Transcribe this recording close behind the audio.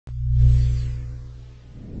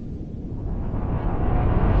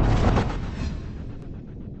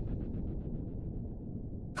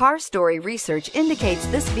Car Story research indicates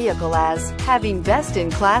this vehicle as having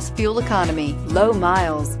best-in-class fuel economy, low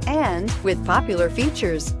miles, and with popular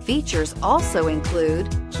features. Features also include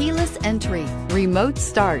keyless entry, remote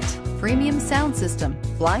start, premium sound system,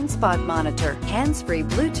 blind spot monitor, hands-free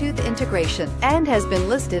Bluetooth integration, and has been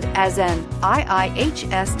listed as an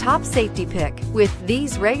IIHS top safety pick with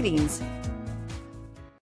these ratings.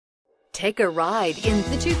 Take a ride in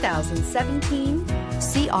the 2017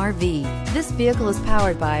 CR-V. This vehicle is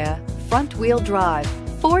powered by a front-wheel drive,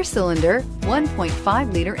 4-cylinder,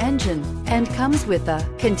 1.5-liter engine, and comes with a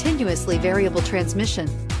continuously variable transmission.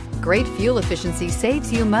 Great fuel efficiency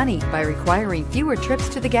saves you money by requiring fewer trips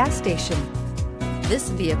to the gas station. This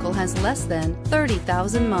vehicle has less than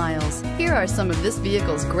 30,000 miles. Here are some of this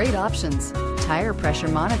vehicle's great options: tire pressure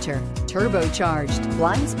monitor, turbocharged,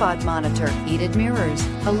 blind spot monitor, heated mirrors,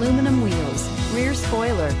 aluminum wheels, rear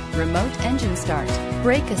spoiler, remote engine start,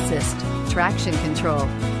 brake assist, traction control,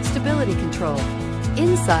 stability control.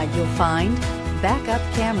 Inside you'll find backup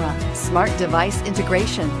camera, smart device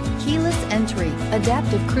integration, keyless entry,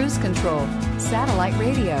 adaptive cruise control, satellite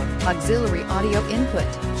radio, auxiliary audio input,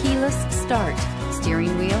 keyless start,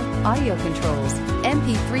 steering wheel audio controls,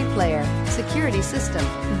 MP3 player, security system.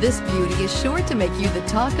 This beauty is sure to make you the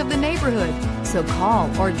talk of the neighborhood. So call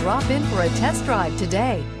or drop in for a test drive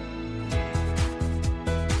today.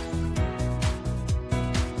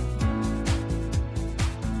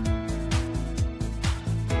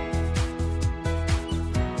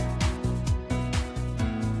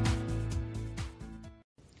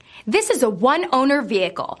 This is a one-owner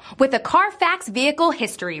vehicle with a Carfax Vehicle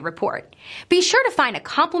History Report. Be sure to find a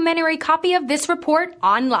complimentary copy of this report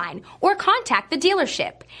online or contact the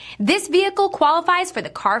dealership. This vehicle qualifies for the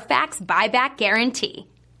Carfax Buyback Guarantee.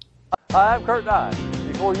 Hi, I'm Kurt Nye.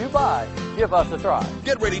 Before you buy, give us a try.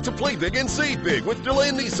 Get ready to play big and save big with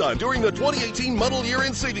DeLand Nissan during the 2018 model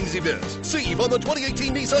year-end savings event. Save on the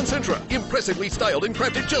 2018 Nissan Sentra, impressively styled and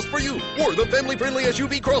crafted just for you. Or the family-friendly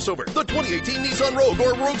SUV crossover, the 2018 Nissan Rogue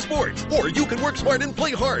or Rogue Sport. Or you can work smart and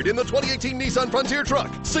play hard in the 2018 Nissan Frontier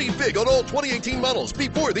truck. Save big on all 2018 models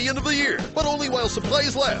before the end of the year, but only while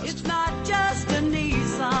supplies last. It's not just a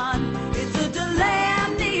Nissan.